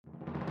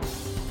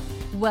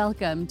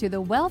Welcome to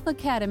the Wealth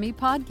Academy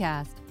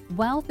podcast.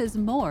 Wealth is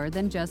more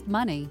than just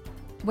money,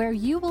 where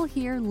you will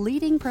hear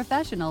leading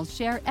professionals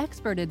share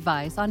expert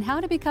advice on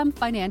how to become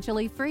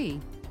financially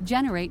free,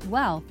 generate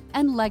wealth,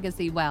 and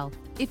legacy wealth.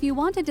 If you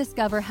want to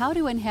discover how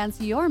to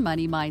enhance your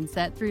money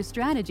mindset through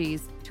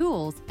strategies,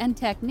 tools, and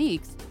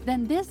techniques,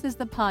 then this is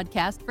the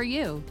podcast for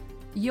you.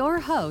 Your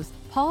host,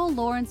 Paul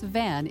Lawrence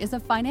Vann, is a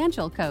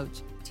financial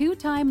coach,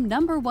 two-time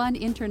 #1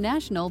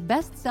 international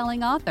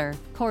best-selling author,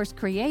 course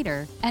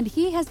creator, and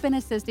he has been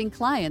assisting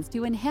clients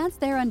to enhance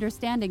their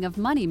understanding of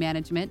money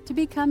management to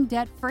become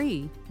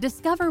debt-free,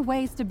 discover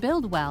ways to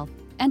build wealth,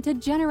 and to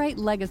generate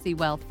legacy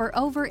wealth for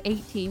over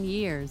 18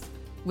 years.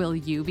 Will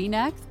you be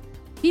next?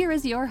 Here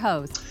is your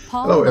host,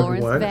 Paul Lawrence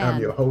everyone. Vann.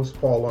 I'm your host,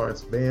 Paul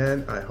Lawrence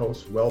Vann. I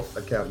host Wealth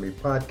Academy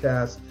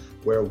podcast,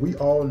 where we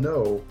all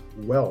know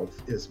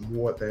wealth is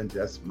more than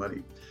just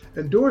money.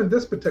 And during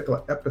this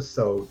particular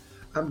episode,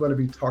 I'm going to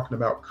be talking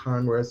about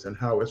Congress and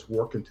how it's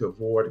working to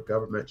avoid a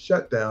government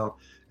shutdown.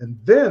 And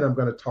then I'm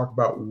going to talk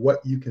about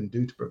what you can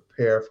do to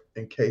prepare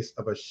in case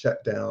of a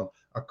shutdown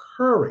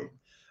occurring.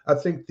 I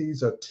think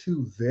these are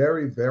two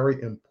very,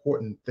 very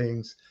important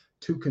things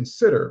to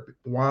consider.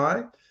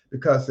 Why?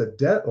 Because the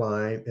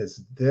deadline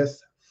is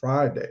this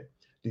Friday,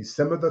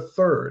 December the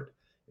 3rd.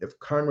 If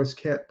Congress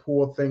can't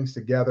pull things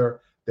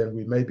together, then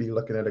we may be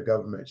looking at a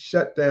government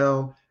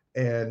shutdown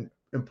and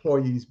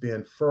employees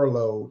being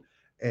furloughed.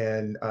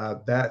 And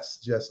that's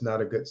just not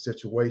a good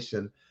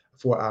situation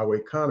for our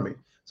economy.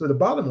 So the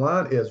bottom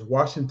line is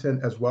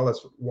Washington, as well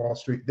as Wall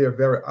Street, they're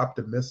very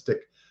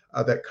optimistic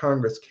that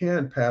Congress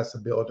can pass a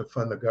bill to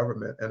fund the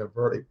government and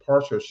avert a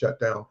partial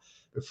shutdown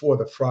before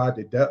the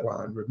Friday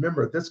deadline.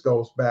 Remember, this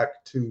goes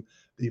back to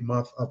the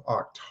month of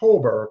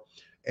October,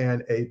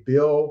 and a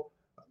bill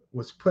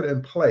was put in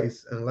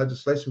place and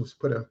legislation was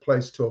put in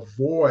place to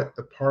avoid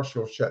the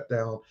partial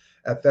shutdown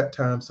at that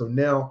time. So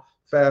now,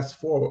 fast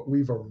forward,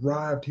 we've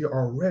arrived here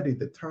already.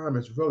 The time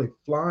is really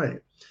flying.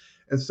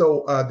 And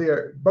so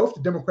both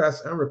the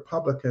Democrats and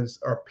Republicans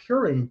are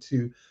appearing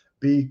to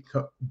be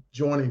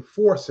joining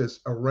forces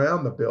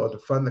around the bill to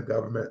fund the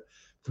government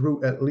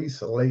through at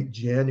least late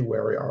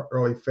January or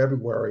early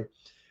February.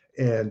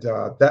 And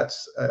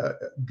that's a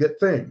good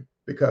thing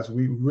because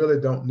we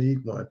really don't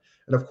need one.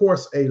 And of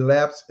course, a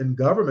lapse in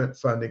government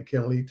funding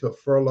can lead to a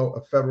furlough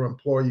of federal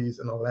employees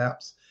and a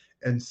lapse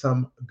in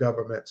some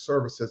government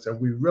services.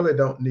 And we really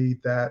don't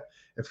need that.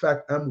 In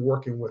fact, I'm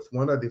working with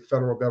one of the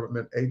federal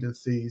government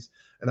agencies,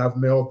 and I've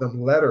mailed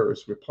them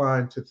letters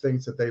replying to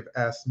things that they've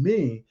asked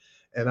me,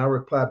 and I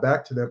reply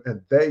back to them,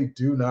 and they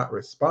do not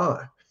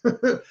respond.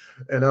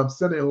 And I'm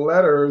sending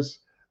letters,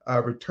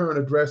 return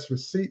address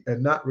receipt,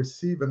 and not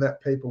receiving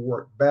that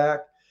paperwork back.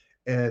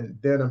 And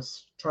then I'm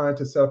trying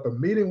to set up a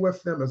meeting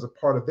with them as a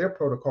part of their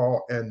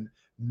protocol, and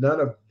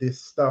none of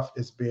this stuff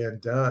is being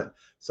done.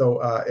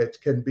 So it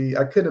can be,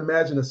 I couldn't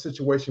imagine a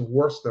situation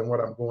worse than what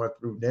I'm going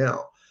through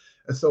now.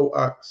 And so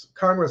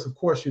Congress, of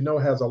course,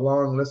 has a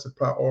long list of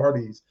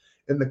priorities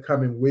in the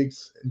coming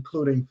weeks,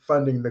 including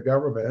funding the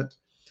government,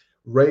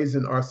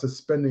 raising or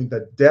suspending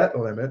the debt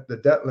limit. The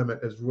debt limit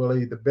is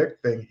really the big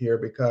thing here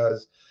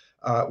because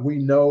we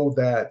know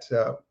that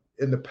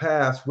in the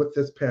past with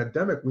this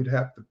pandemic, we'd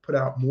have to put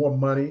out more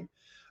money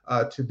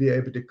to be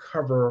able to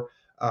cover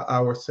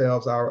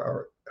ourselves,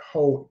 our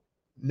whole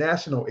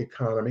national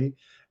economy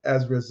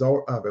as a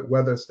result of it,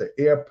 whether it's the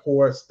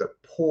airports, the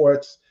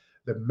ports,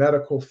 the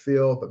medical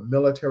field, the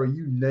military,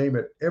 you name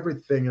it,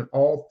 everything in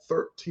all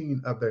 13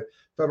 of the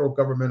federal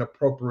government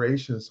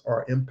appropriations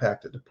are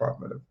impacted.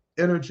 Department of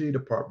Energy,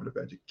 Department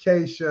of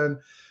Education,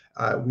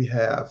 we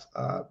have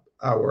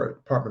our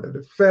Department of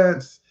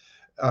Defense.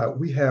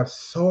 We have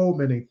so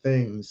many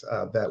things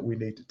that we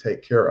need to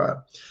take care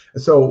of.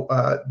 And so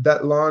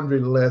that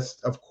laundry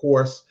list, of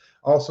course,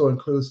 also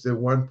includes the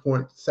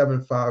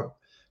 $1.75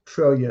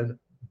 trillion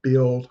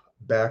Build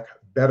Back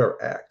Better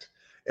Act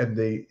and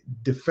the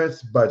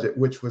defense budget,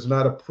 which was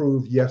not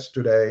approved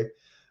yesterday.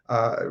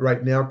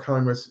 Right now,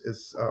 Congress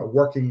is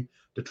working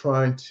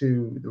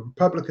to the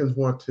Republicans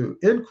want to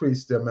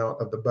increase the amount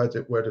of the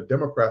budget where the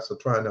Democrats are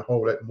trying to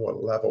hold it more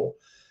level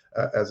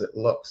as it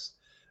looks.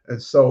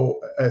 And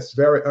so it's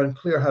very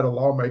unclear how the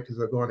lawmakers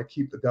are going to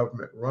keep the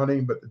government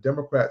running, but the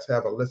Democrats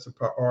have a list of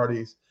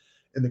priorities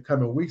in the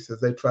coming weeks as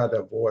they try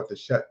to avoid the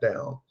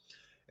shutdown.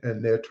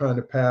 And they're trying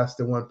to pass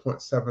the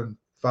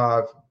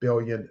 $1.75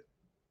 billion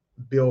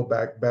Build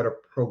Back Better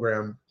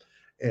program.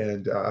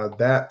 And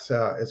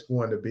that is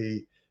going to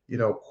be,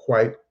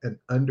 quite an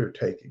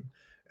undertaking.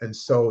 And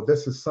so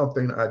this is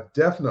something I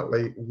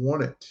definitely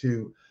wanted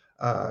to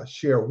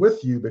share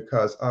with you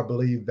because I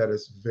believe that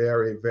it's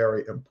very,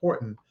 very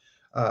important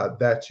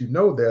that you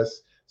know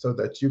this so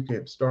that you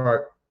can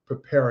start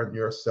preparing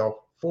yourself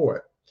for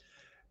it.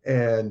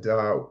 And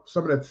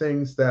some of the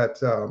things that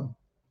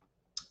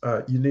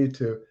you need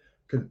to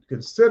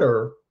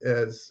consider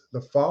is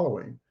the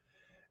following.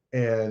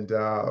 And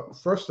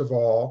first of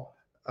all,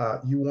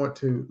 you want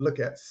to look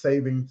at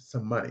saving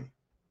some money.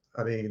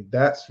 I mean,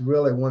 that's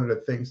really one of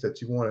the things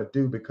that you want to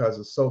do because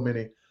of so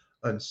many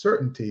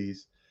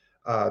uncertainties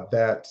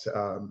that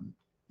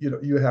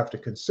you have to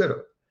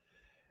consider.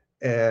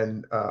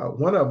 And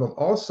one of them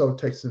also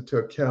takes into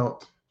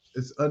account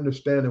is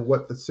understanding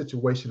what the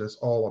situation is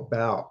all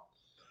about.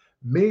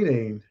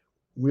 Meaning,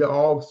 we're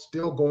all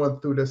still going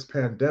through this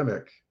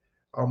pandemic,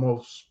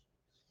 almost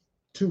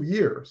 2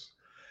 years,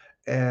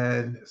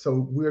 and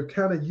so we're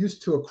kind of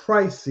used to a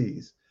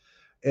crisis.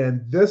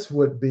 And this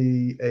would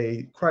be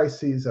a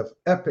crisis of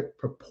epic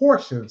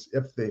proportions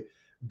if the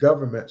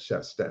government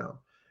shuts down.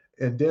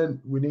 And then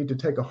we need to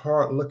take a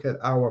hard look at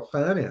our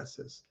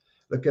finances.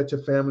 Look at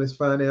your family's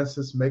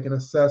finances, make an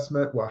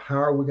assessment. Well, how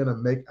are we going to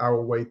make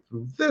our way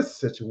through this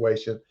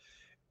situation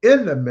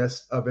in the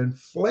midst of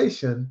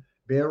inflation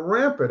being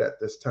rampant at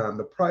this time?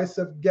 The price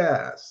of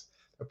gas,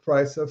 the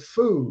price of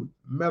food,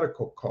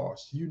 medical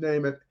costs, you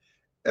name it,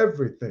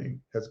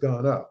 everything has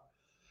gone up.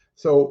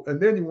 So, and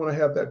then you want to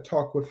have that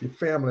talk with your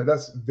family.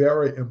 That's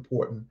very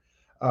important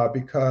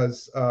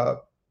because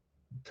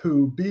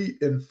to be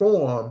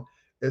informed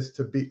is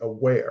to be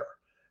aware.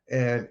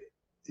 And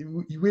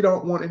we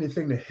don't want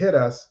anything to hit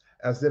us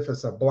as if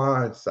it's a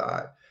blind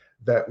side,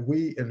 that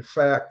we, in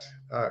fact,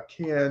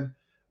 can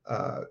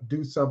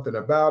do something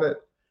about it.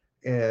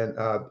 And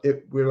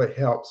it really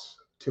helps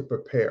to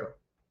prepare.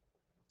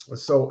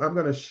 So, I'm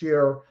going to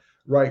share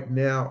right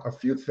now a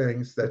few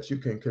things that you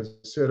can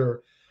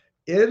consider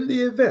in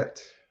the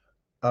event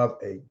of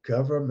a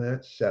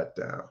government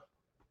shutdown.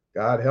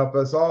 God help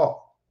us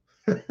all.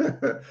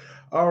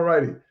 All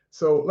righty.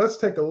 So let's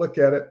take a look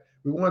at it.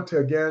 We want to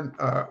again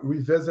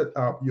revisit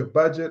your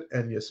budget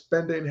and your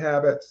spending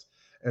habits.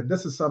 And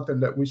this is something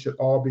that we should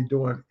all be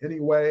doing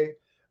anyway.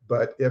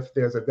 But if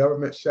there's a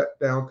government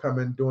shutdown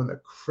coming during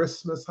the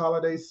Christmas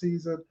holiday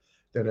season,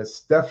 then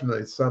it's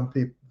definitely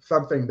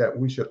something that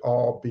we should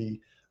all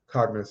be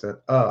cognizant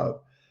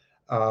of.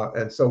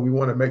 And so we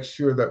want to make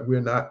sure that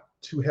we're not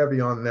too heavy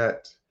on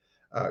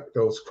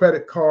those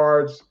credit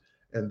cards,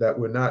 and that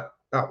we're not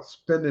out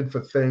spending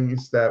for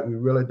things that we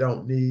really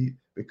don't need,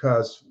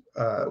 because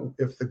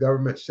if the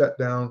government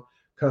shutdown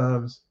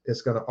comes,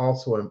 it's going to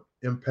also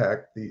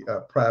impact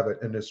the private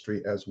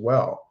industry as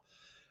well.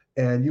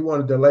 And you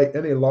want to delay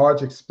any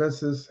large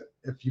expenses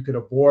if you can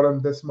avoid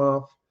them this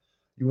month.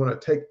 You want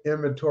to take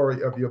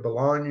inventory of your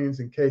belongings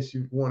in case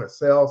you want to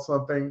sell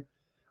something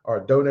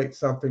or donate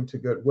something to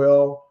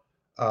Goodwill.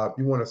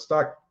 You want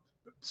to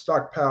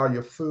stockpile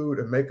your food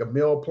and make a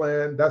meal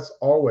plan. That's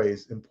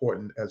always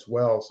important as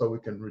well, so we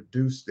can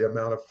reduce the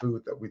amount of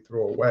food that we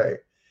throw away.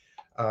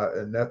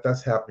 And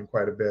that's happening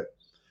quite a bit.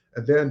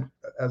 And then,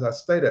 as I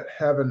stated,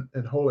 having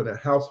and holding a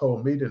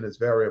household meeting is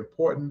very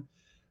important.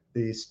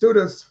 The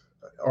students,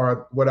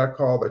 or what I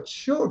call the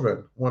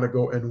children, want to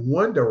go in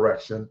one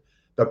direction.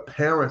 The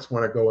parents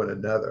want to go in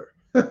another.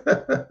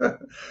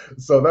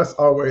 So that's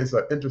always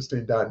an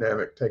interesting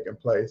dynamic taking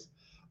place.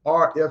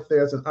 Or if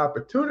there's an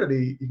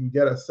opportunity, you can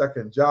get a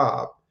second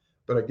job.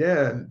 But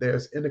again,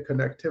 there's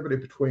interconnectivity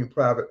between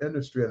private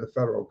industry and the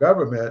federal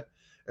government.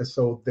 And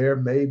so there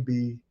may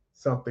be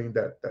something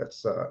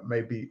that's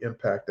may be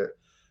impacted.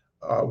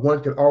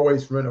 One can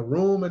always rent a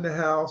room in the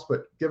house,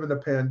 but given the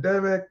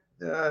pandemic,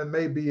 it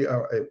may be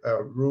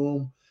a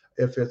room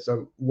if it's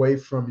away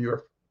from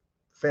your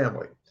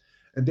family.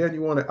 And then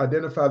you want to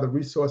identify the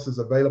resources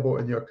available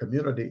in your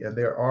community, and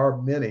there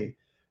are many.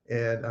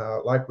 And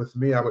like with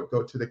me, I would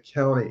go to the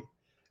county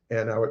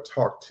and I would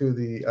talk to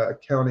the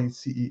county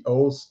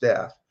CEO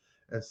staff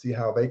and see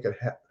how they could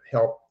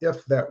help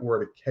if that were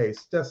the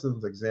case, just as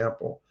an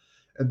example.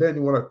 And then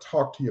you want to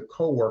talk to your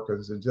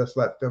coworkers and just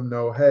let them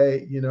know,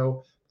 hey,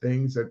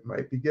 things that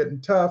might be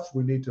getting tough,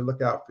 we need to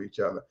look out for each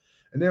other.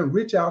 And then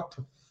reach out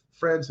to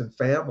friends and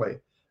family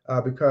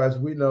because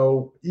we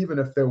know even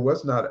if there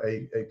was not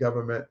a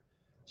government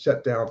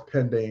shutdown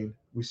pending,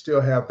 we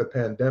still have the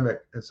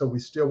pandemic. And so we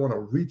still want to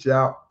reach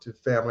out to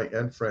family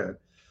and friend.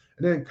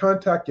 And then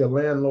contact your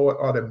landlord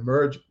or the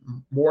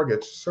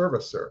mortgage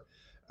servicer.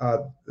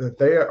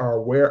 They are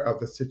aware of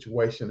the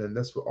situation, and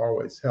this will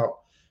always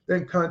help.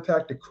 Then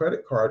contact the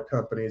credit card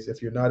companies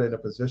if you're not in a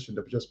position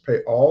to just pay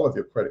all of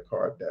your credit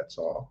card debts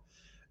off,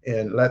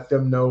 and let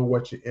them know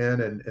what you're in,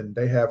 and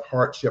they have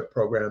hardship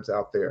programs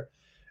out there.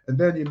 And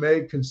then you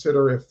may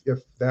consider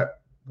if that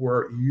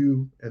were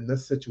you in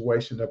this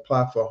situation to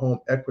apply for a home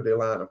equity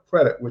line of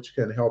credit, which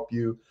can help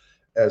you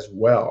as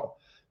well.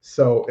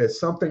 So it's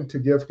something to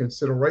give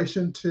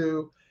consideration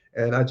to.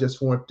 And I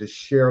just want to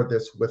share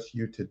this with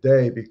you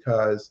today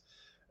because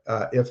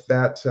if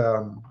that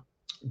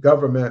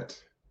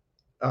government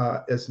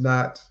is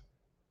not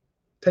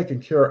taking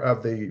care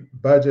of the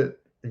budget,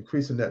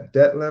 increasing that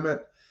debt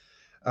limit,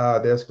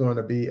 there's going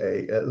to be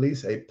at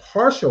least a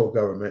partial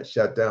government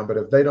shutdown. But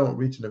if they don't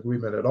reach an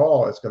agreement at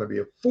all, it's going to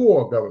be a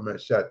full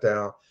government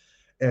shutdown.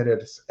 And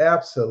it's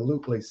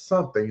absolutely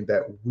something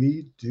that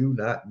we do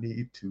not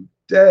need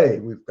today.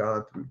 We've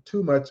gone through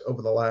too much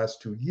over the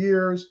last 2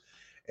 years,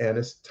 and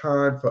it's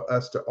time for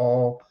us to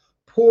all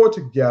pull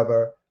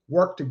together,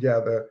 work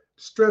together,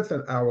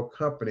 strengthen our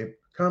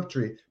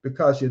country,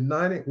 because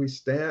united we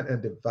stand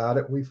and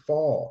divided we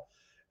fall.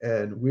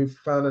 And we've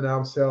found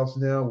ourselves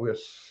now,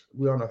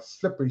 we're on a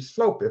slippery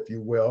slope, if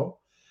you will.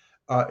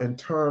 in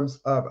terms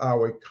of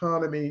our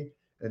economy,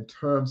 in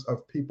terms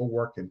of people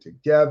working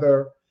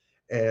together.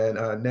 And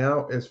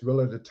now is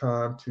really the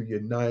time to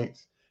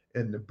unite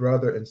in the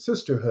brother and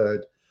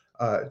sisterhood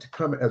to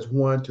come as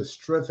one to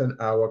strengthen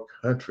our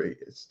country.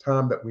 It's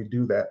time that we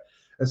do that.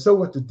 And so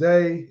what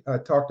today I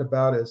talked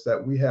about is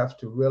that we have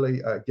to really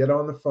get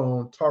on the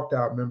phone, talk to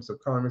our members of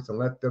Congress and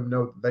let them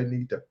know that they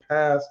need to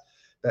pass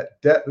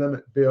that debt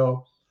limit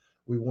bill.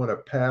 We want to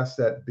pass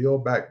that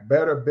Build Back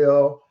Better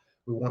bill.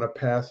 We want to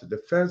pass the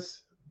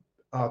defense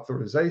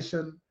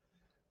authorization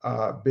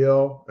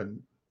bill and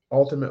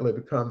ultimately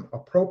become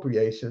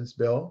appropriations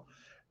bill.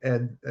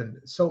 And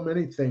so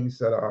many things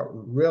that are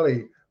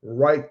really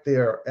right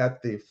there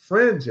at the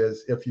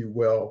fringes, if you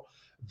will,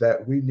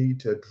 that we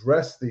need to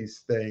address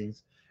these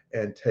things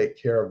and take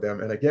care of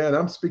them. And again,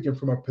 I'm speaking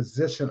from a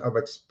position of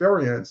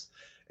experience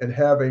and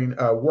having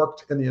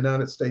worked in the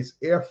United States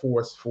Air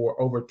Force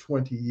for over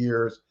 20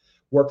 years,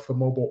 worked for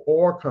Mobil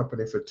Oil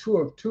Company for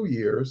two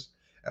years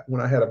when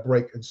I had a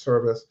break in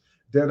service.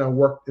 Then I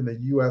worked in the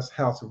U.S.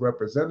 House of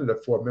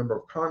Representatives for a member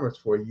of Congress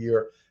for a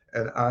year,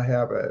 and I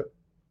have a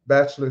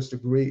bachelor's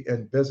degree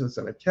in business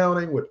and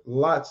accounting with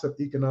lots of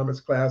economics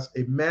class,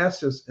 a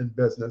master's in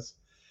business,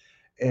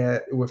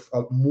 and with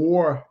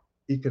more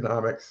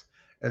economics.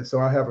 And so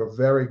I have a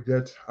very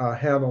good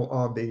handle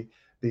on the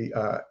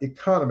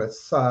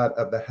economist side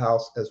of the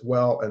house as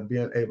well, and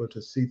being able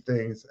to see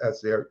things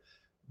as they're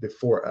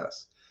before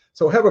us.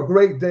 So have a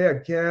great day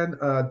again.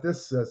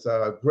 This is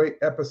a great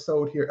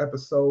episode here,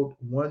 episode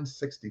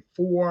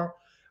 164,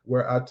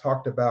 where I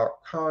talked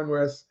about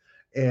Congress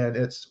and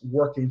it's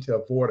working to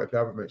avoid a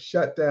government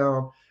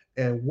shutdown.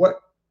 And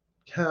what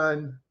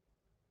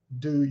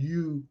do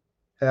you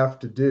have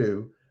to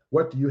do?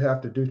 What do you have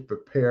to do to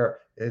prepare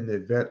in the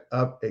event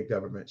of a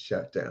government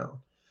shutdown?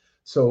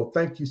 So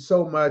thank you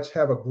so much.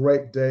 Have a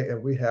great day.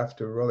 And we have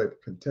to really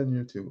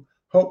continue to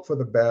hope for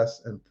the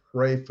best and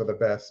pray for the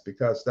best,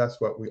 because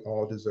that's what we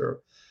all deserve.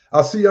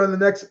 I'll see you on the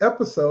next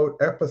episode,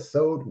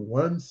 episode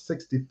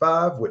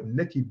 165 with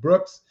Nikki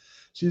Brooks.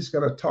 She's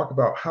going to talk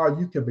about how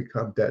you can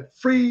become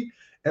debt-free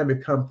and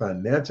become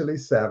financially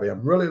savvy.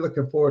 I'm really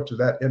looking forward to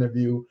that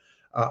interview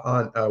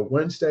on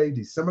Wednesday,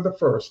 December the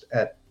 1st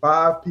at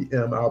 5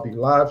 p.m. I'll be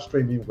live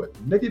streaming with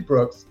Nikki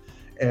Brooks,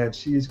 and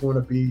she's going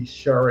to be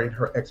sharing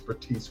her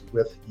expertise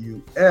with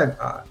you and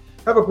I.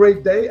 Have a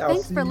great day.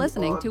 Thanks for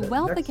listening to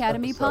Wealth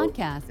Academy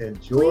Podcast.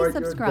 Please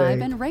subscribe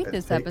and rate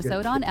this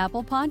episode on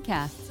Apple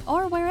Podcasts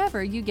or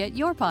wherever you get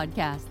your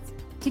podcasts.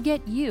 To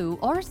get you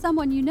or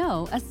someone you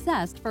know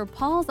assessed for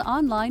Paul's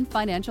online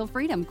financial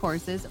freedom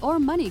courses or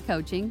money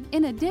coaching,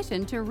 in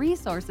addition to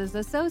resources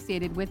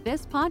associated with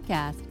this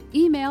podcast,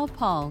 email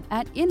Paul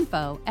at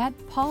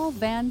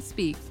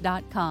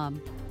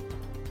info@paulvanspeaks.com.